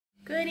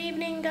Good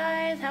evening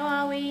guys, how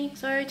are we?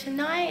 So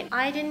tonight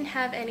I didn't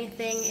have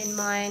anything in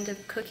mind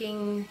of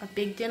cooking a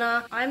big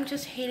dinner. I'm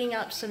just heating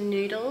up some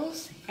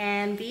noodles,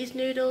 and these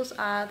noodles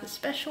are the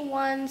special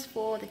ones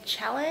for the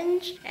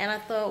challenge. And I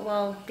thought,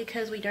 well,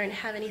 because we don't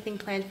have anything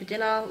planned for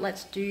dinner,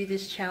 let's do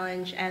this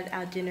challenge as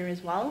our dinner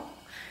as well.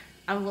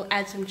 And we'll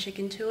add some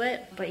chicken to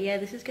it. But yeah,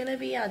 this is gonna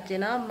be our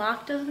dinner.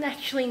 Mark doesn't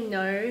actually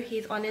know,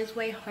 he's on his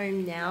way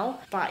home now.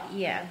 But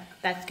yeah,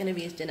 that's gonna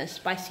be his dinner,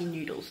 spicy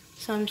noodles.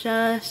 So I'm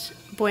just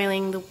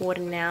boiling the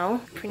water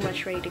now, pretty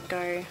much ready to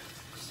go.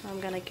 So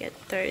I'm gonna get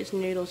those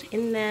noodles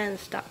in there and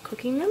start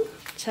cooking them.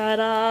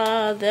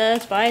 Ta-da, the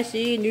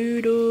spicy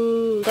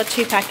noodles. Got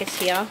 2 packets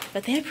here,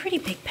 but they're pretty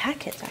big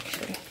packets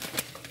actually.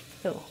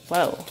 Oh,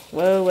 whoa,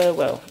 whoa, whoa,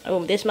 whoa.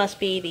 Oh, this must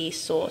be the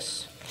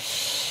sauce.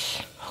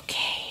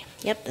 Okay,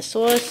 yep, the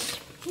sauce.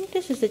 I think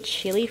this is the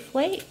chili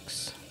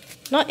flakes.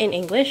 Not in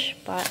English,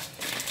 but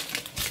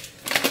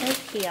right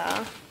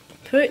here.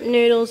 Put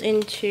noodles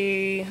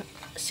into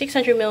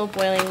 600 ml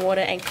boiling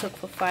water and cook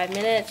for 5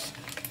 minutes.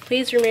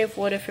 Please remove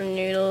water from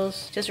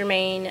noodles. Just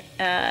remain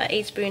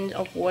 8 spoons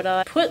of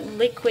water. Put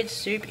liquid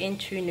soup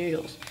into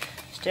noodles.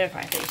 Stir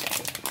fry 30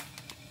 seconds.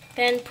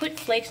 Then put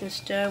flakes and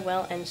stir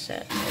well and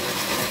serve.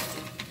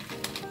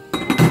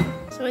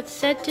 So it's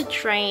said to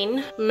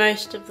drain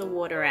most of the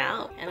water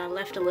out, and I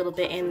left a little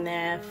bit in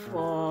there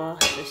for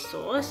the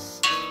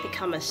sauce.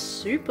 Become a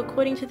soup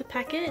according to the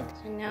packet.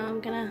 So now I'm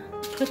gonna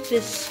put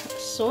this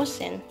sauce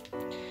in.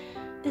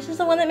 This is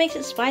the one that makes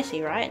it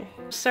spicy, right?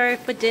 So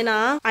for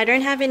dinner, I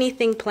don't have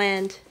anything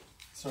planned.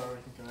 Sorry,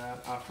 I can go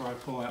out after I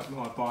pull out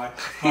my bike.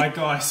 Hi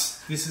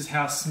guys, this is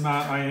how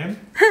smart I am.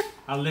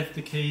 I left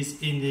the keys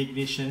in the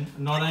ignition.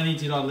 Not only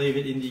did I leave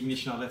it in the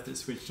ignition, I left it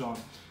switched on.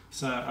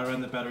 So I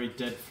ran the battery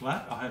dead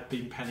flat. I have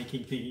been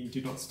panicking, thinking,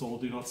 do not stall,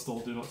 do not stall,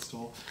 do not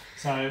stall.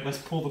 So let's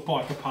pull the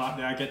bike apart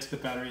now, get to the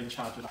battery and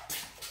charge it up.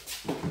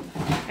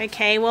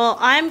 Okay, well,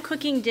 I'm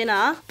cooking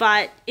dinner,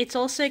 but it's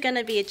also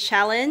gonna be a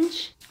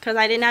challenge because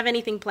I didn't have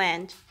anything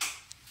planned.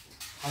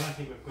 I don't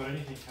think we've got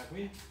anything, have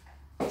we?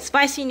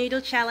 Spicy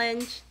noodle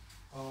challenge.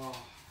 Oh,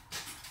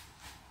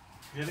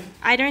 really?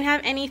 I don't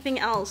have anything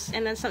else,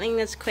 and that's something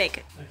that's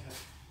quick. Okay.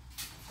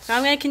 So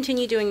I'm going to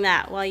continue doing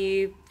that while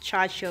you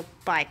charge your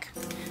bike.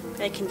 I'm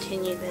going to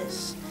continue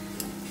this.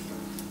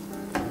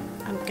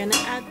 I'm going to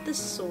add the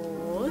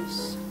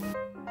sauce.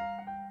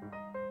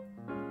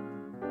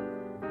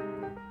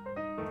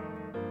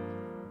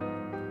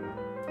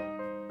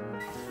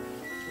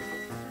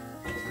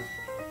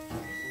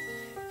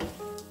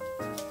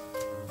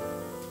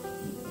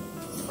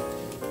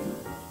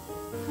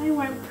 I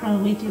won't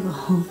probably do the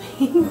whole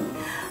thing.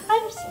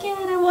 I'm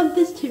scared. I want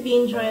this to be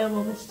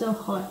enjoyable but still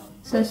hot.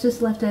 So it's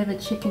just leftover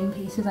chicken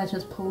pieces. I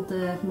just pulled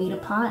the meat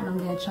apart and I'm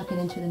going to chuck it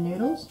into the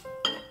noodles.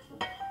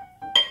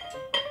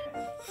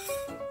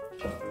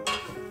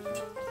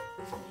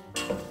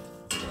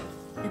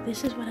 And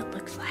this is what it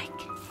looks like.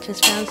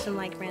 Just found some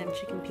like random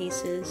chicken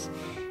pieces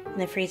in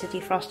the freezer,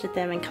 defrosted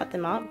them and cut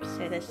them up.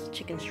 So there's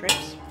chicken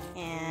strips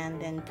and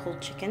then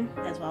pulled chicken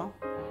as well.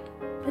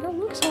 But it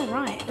looks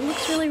alright. It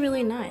looks really,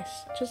 really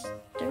nice. Just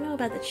don't know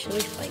about the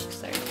chili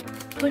flakes though.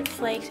 Put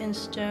flakes and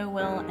stir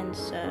well and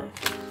serve.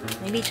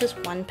 Maybe just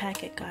 1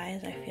 packet,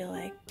 guys. I feel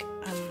like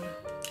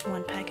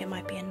 1 packet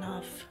might be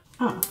enough.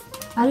 Oh,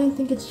 I don't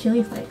think it's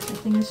chili flakes. I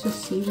think it's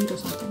just seaweed or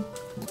something.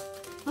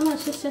 Oh no,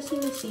 it's just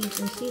sesame seeds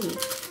and seaweed.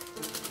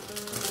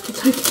 It's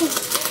okay.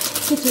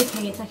 It's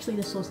okay. It's actually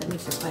the sauce that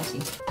makes it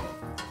spicy.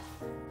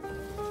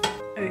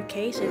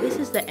 Okay, so this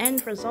is the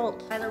end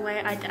result. By the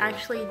way, I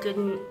actually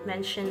didn't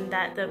mention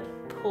that the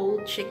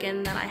pulled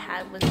chicken that I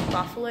had was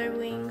buffalo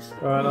wings.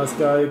 Alright, let's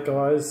go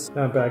guys.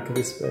 How bad could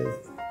this be?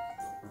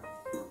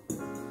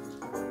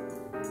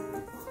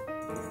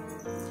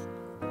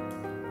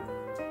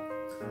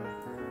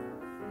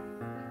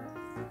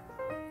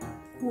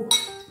 Ooh.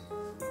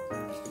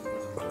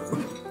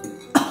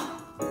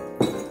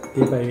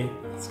 Here baby,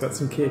 it's got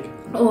some kick.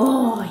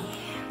 Oh yeah.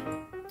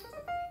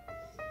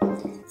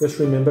 Just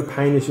remember,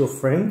 pain is your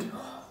friend.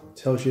 It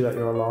tells you that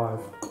you're alive.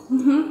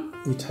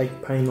 You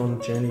take pain on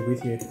a journey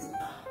with you.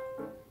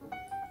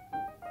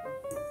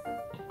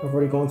 I've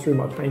already gone through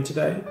my pain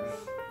today.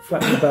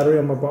 Flattened the battery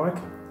on my bike.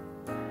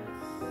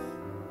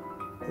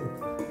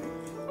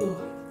 Ooh.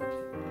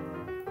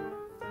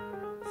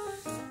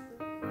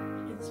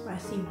 It's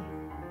spicy.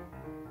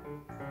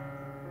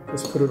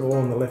 Just put it all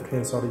on the left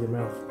hand side of your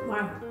mouth.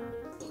 Wow.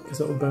 Because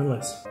it will burn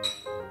less.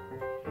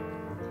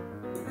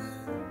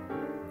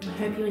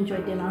 I hope you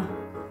enjoyed dinner.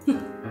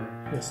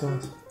 Yes,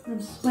 nice. I'm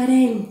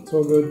sweating. It's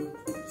all good.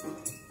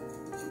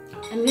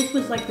 And this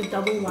was like the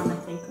double one, I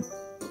think.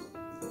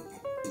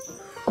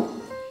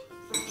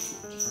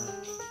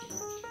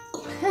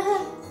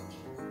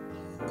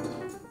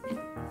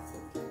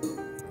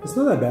 It's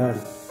not that bad.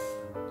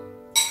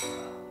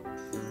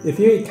 If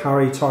you eat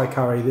curry, Thai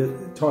curry, the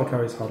Thai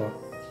curry is hotter.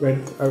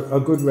 A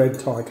good red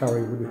Thai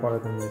curry would be hotter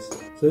than this.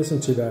 So this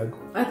isn't too bad.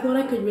 I thought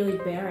I could really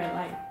bear it,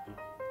 like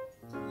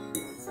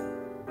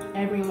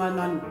everyone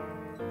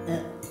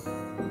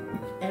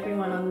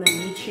on the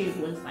YouTube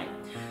was like,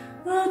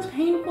 oh, it's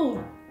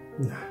painful.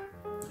 No.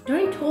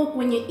 Don't talk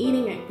when you're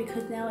eating it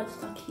because now it's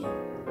stuck here.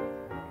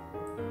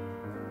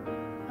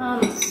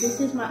 This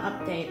is my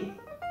update.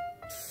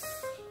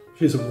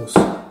 She's a wuss.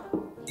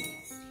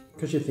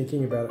 Because you're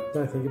thinking about it.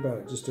 Don't think about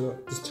it, just do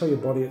it. Just tell your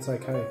body it's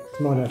okay.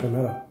 It might not even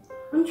matter.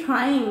 I'm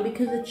trying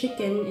because the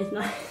chicken is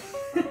nice.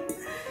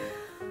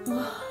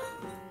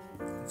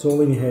 It's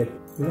all in your head.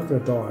 You're not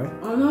going to die.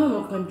 I know I'm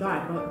not going to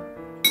die, but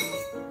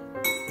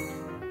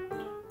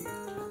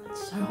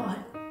it's so hot.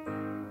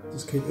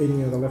 Just keep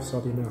eating out of the left side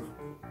of your mouth.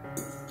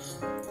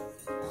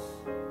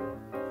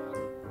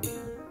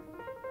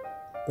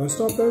 Don't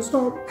stop, don't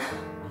stop.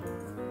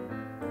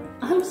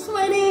 I'm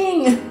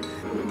sweating.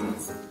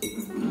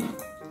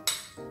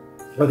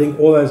 I think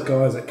all those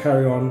guys that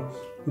carry on,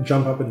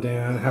 jump up and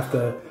down, have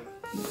to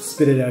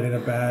spit it out in a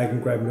bag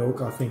and grab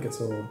milk, I think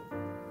it's all...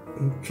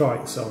 Try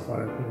it yourself, I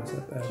don't think it's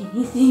that bad. Can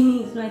you see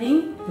me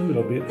sweating? A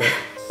little bit, but...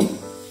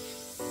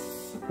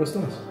 That's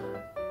nice.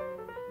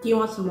 Do you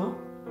want some more?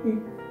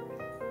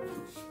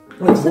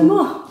 Want some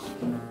more?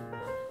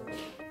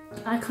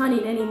 I can't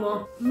eat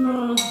anymore.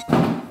 No.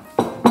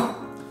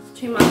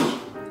 Too much.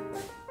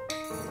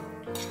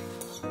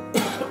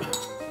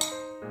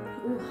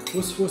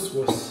 Wuss, wuss,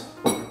 wuss.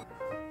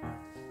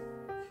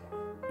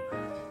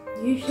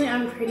 Usually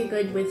I'm pretty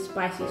good with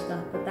spicy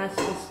stuff, but that's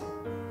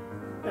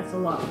a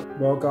lot.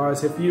 Well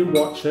guys, if you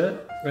watch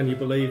it and you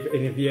believe,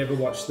 and if you ever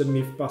watch the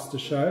Mythbuster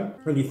show,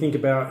 and you think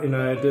about, you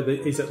know,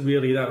 is it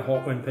really that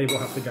hot when people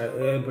have to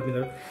go, but you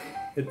know,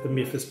 the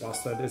myth is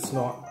busted. It's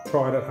not.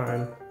 Try it at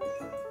home.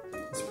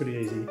 It's pretty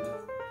easy.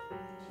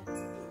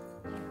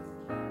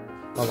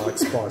 I like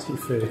spicy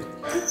food.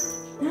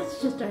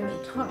 That's just over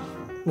the top.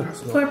 No,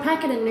 it's not. For a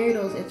packet of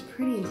noodles, it's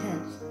pretty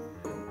intense.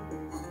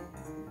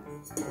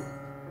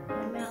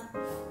 My mouth.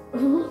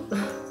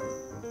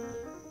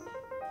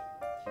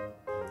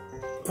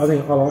 I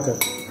think I like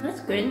it. That's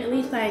good. At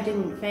least I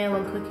didn't fail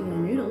on cooking the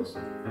noodles.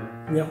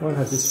 Yep, I'll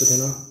have this for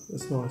dinner.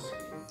 It's nice.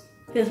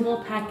 There's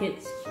more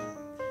packets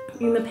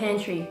in the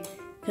pantry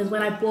because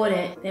when I bought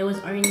it, there was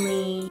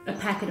only a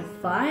packet of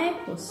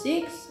 5 or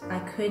 6. I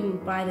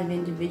couldn't buy them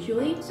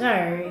individually. So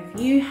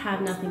if you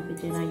have nothing for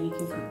dinner, you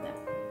can cook that.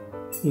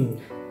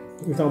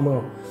 You've done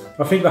well.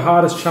 I think the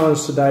hardest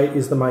challenge today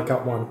is the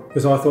makeup one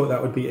because I thought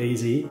that would be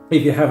easy.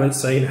 If you haven't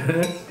seen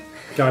it,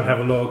 go and have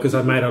a look because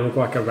I made it look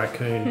like a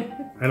raccoon.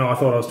 And I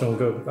thought I was doing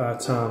good, but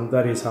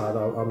that is hard,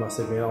 I must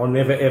admit. I'll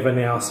never ever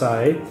now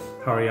say,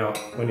 hurry up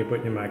when you're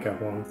putting your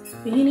makeup on.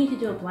 But you need to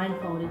do it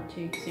blindfolded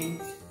too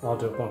soon. I'll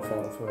do it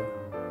blindfolded for you.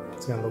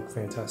 It's going to look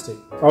fantastic.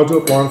 I'll do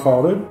it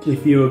blindfolded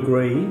if you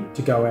agree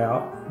to go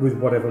out with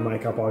whatever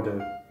makeup I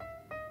do.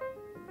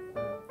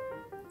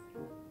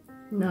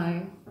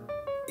 No.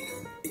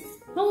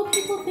 What will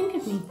people think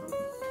of me?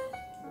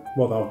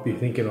 Well, they'll be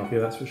thinking of you,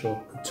 that's for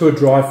sure. To a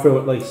drive-through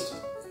at least.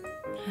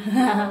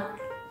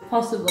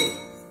 Possibly.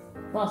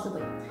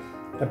 Possibly.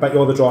 But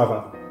you're the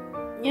driver.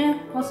 Yeah,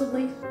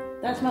 possibly.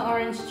 That's my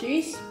orange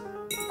juice.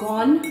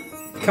 Gone.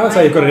 You can't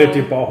say you've got an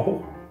empty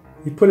bowl.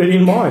 You put it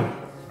in mine.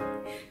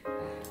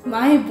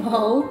 My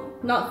bowl,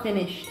 not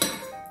finished.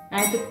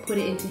 I had to put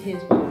it into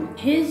his bowl.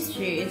 His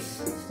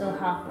juice is still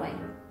halfway.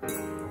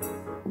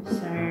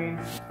 So,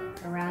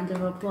 a round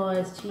of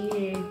applause to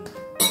you.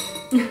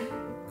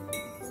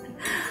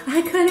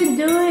 I couldn't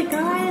do it,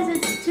 guys.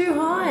 It's too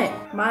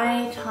hot.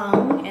 My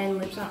tongue and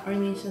lips are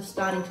only just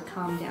starting to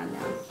calm down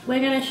now.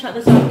 We're gonna shut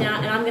this off now,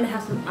 and I'm gonna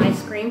have some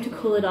ice cream to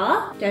cool it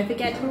off. Don't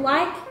forget to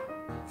like,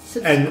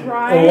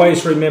 subscribe. And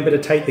always remember to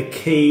take the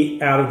key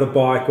out of the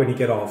bike when you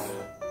get off.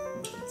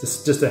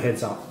 Just a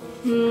heads up.